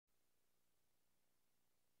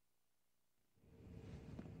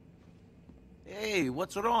Hey,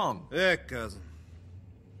 what's wrong? Yeah, cousin.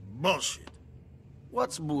 Bullshit.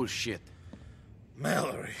 What's bullshit?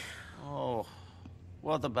 Mallory. Oh,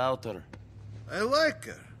 what about her? I like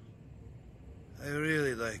her. I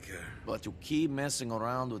really like her. But you keep messing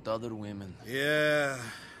around with other women. Yeah.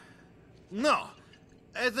 No.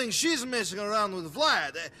 I think she's messing around with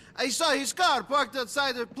Vlad. I saw his car parked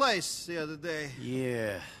outside her place the other day.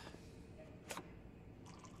 Yeah.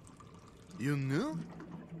 You knew?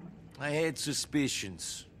 I had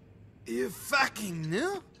suspicions. You fucking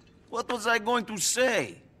knew? What was I going to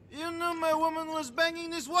say? You knew my woman was banging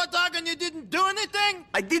this warthog and you didn't do anything?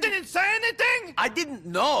 I didn't say anything? I didn't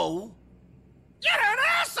know. You're an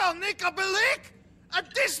asshole, Niko Bellic! A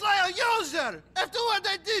disloyal user! After what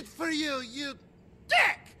I did for you, you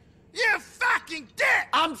dick! You fucking dick!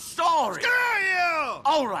 I'm sorry. Screw you!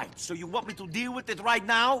 All right, so you want me to deal with it right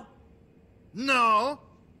now? No.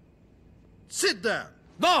 Sit down.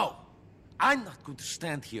 No! I'm not going to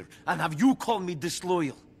stand here and have you call me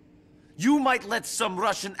disloyal. You might let some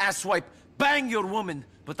Russian asswipe bang your woman,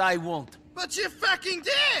 but I won't. But you fucking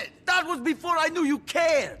did! That was before I knew you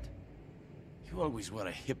cared. You always were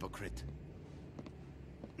a hypocrite.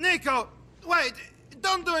 Niko, wait!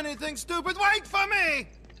 Don't do anything stupid! Wait for me!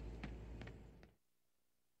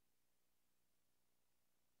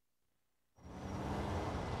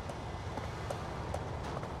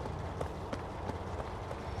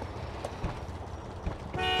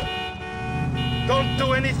 Don't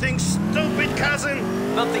do anything stupid,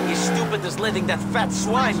 cousin! Nothing as stupid as letting that fat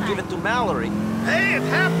swine give it to Mallory. Hey, it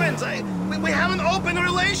happens! We have an open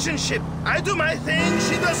relationship! I do my thing,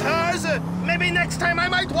 she does hers. Maybe next time I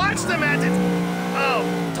might watch them at it! Oh,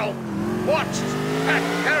 don't watch!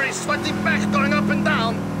 Harry's sweaty back going up and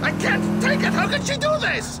down! I can't take it! How could she do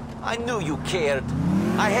this? I knew you cared.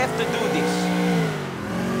 I have to do this.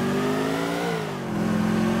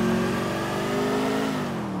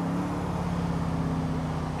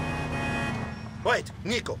 Wait,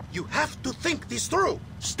 Niko, you have to think this through!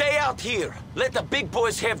 Stay out here. Let the big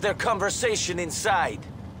boys have their conversation inside.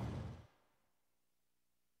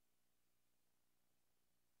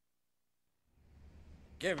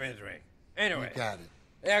 Give me a drink. Anyway, You got it.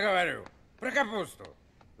 я говорю про капусту.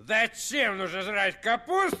 Зачем нужно жрать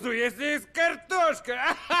капусту, если есть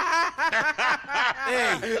картошка?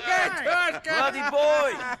 Hey, Картошка! bloody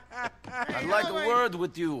boy! I'd like a word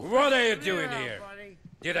with you. What are you doing here?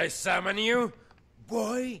 Did I summon you?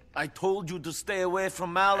 Boy? I told you to stay away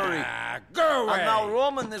from Mallory. Go away! And now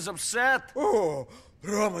Roman is upset. Oh,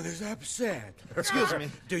 Roman is upset. Excuse me.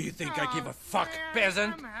 Do you think I give a fuck,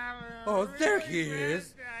 peasant? Oh, there he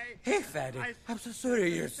is. Hey, fatty, I'm so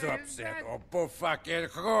sorry you're so upset. Oh, poor fucking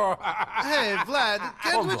whore. Hey, Vlad,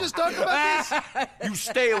 can't we just talk about this? You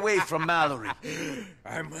stay away from Mallory.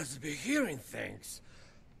 I must be hearing things.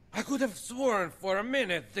 I could have sworn for a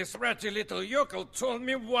minute this ratty little yokel told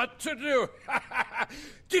me what to do.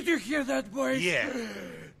 Did you hear that, boys? Yeah.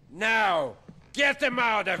 Now, get them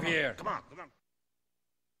out of here. Come on.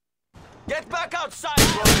 Get back outside,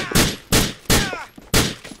 Roman.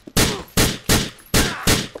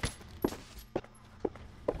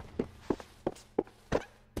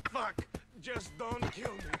 Fuck, just don't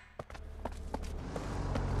kill me.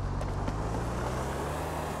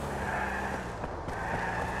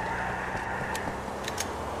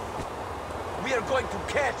 We are going to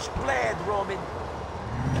catch Vlad, Roman.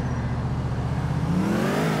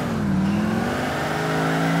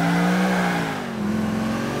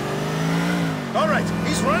 All right,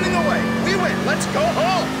 he's running away. We win. Let's go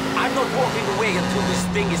home. I'm not walking away until this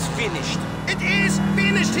thing is finished. It is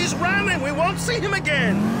finished. He's running. We won't see him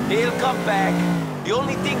again. He'll come back. The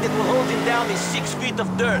only thing that will hold him down is 6 feet of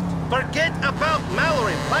dirt. Forget about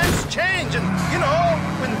Mallory. Plans change, and you know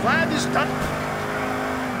when Vlad is done.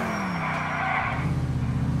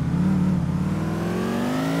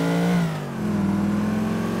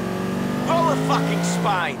 Grow a fucking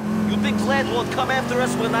spine. You think Vlad won't come after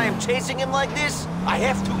us when I am chasing him like this? I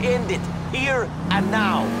have to end it. Here and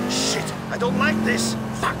now. Shit, I don't like this.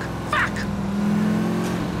 Fuck.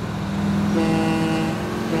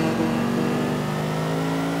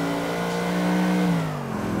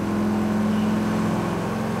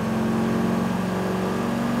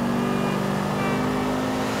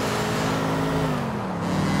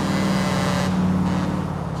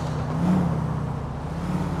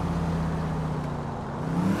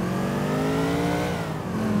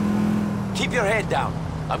 Keep your head down.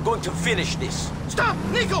 I'm going to finish this. Stop,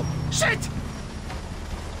 Niko! Shit!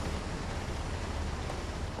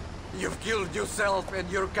 You've killed yourself and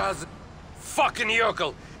your cousin. Fucking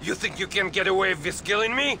yokel! You think you can get away with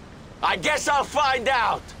killing me? I guess I'll find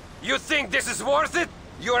out. You think this is worth it?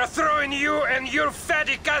 You are throwing you and your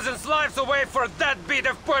fatty cousin's lives away for that bit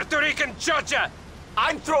of Puerto Rican chocha!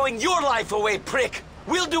 I'm throwing your life away, prick!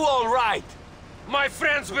 We'll do all right! My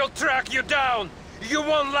friends will track you down! You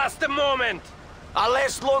won't last a moment! I'll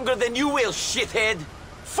last longer than you will, shithead!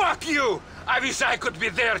 Fuck you! I wish I could be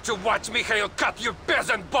there to watch Mikhail cut your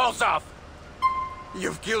peasant balls off!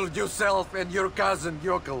 You've killed yourself and your cousin,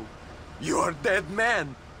 Yokel. You're a dead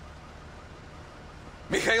man.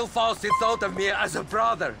 Mikhail Faustin thought of me as a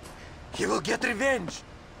brother. He will get revenge.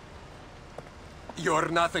 You're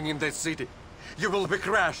nothing in this city. You will be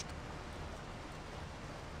crushed.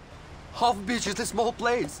 Half Beach is a small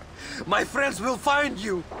place. My friends will find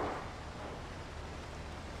you.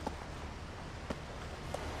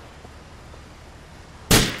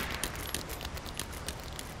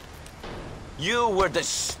 You were the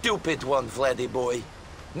stupid one, Vladdy boy.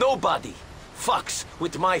 Nobody fucks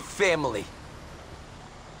with my family.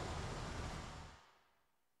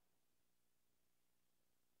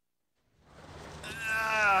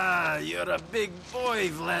 Ah, you're a big boy,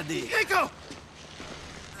 Vladdy. Niko!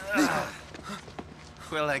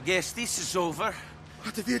 Well, I guess this is over.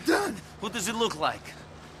 What have you done? What does it look like?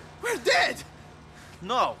 We're dead!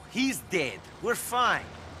 No, he's dead. We're fine.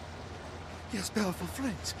 He has powerful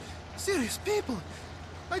friends. Serious people.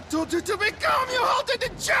 I told you to be calm, you halted the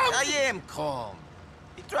jump! I am calm.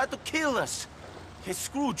 He tried to kill us. He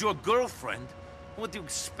screwed your girlfriend. What do you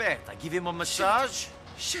expect? I give him a massage?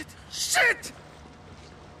 Shit! Shit!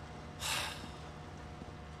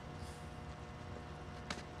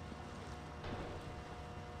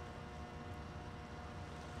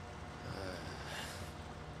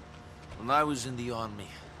 When I was in the army,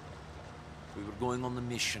 we were going on a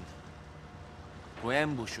mission. To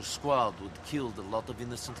ambush a squad who'd killed a lot of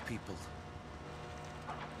innocent people.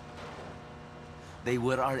 They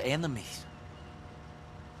were our enemies.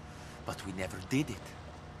 But we never did it.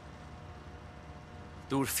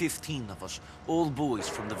 There were 15 of us, all boys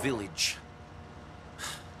from the village.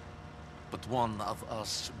 But one of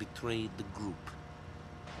us betrayed the group.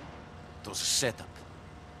 It was a setup.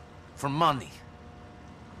 For money.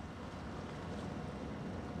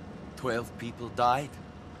 12 people died.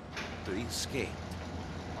 3 escaped.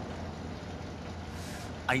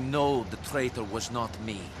 I know the traitor was not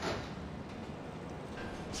me.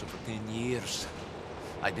 So for 10 years,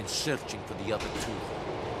 I've been searching for the other 2.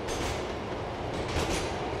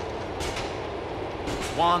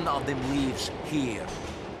 One of them lives here.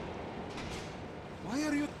 Why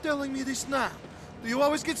are you telling me this now? Do you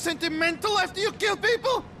always get sentimental after you kill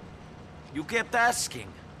people? You kept asking.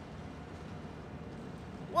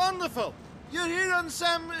 Wonderful! You're here on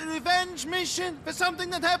some revenge mission for something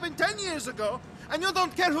that happened 10 years ago, and you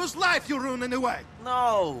don't care whose life you ruin anyway.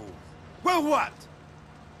 No. Well, what?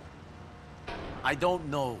 I don't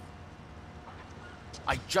know.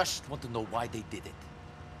 I just want to know why they did it.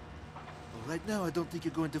 Well, right now, I don't think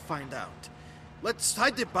you're going to find out. Let's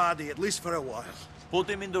hide the body, at least for a while. Put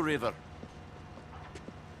him in the river.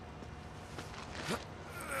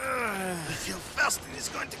 I feel Faustin is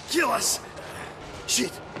going to kill us.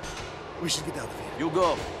 Shit! We should get out of here. You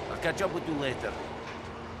go. I'll catch up with you later.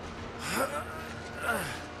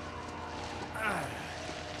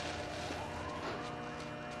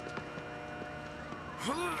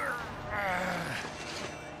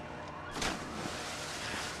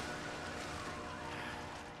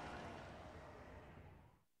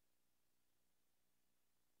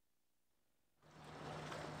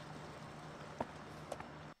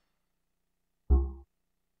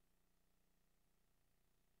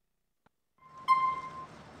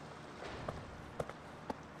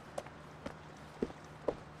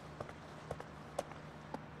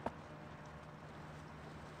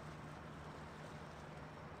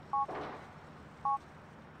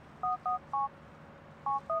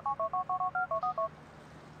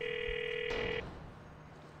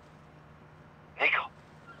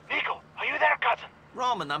 Niko, are you there, cousin?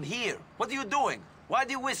 Roman, I'm here. What are you doing? Why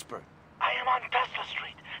do you whisper? I am on Tesla Street.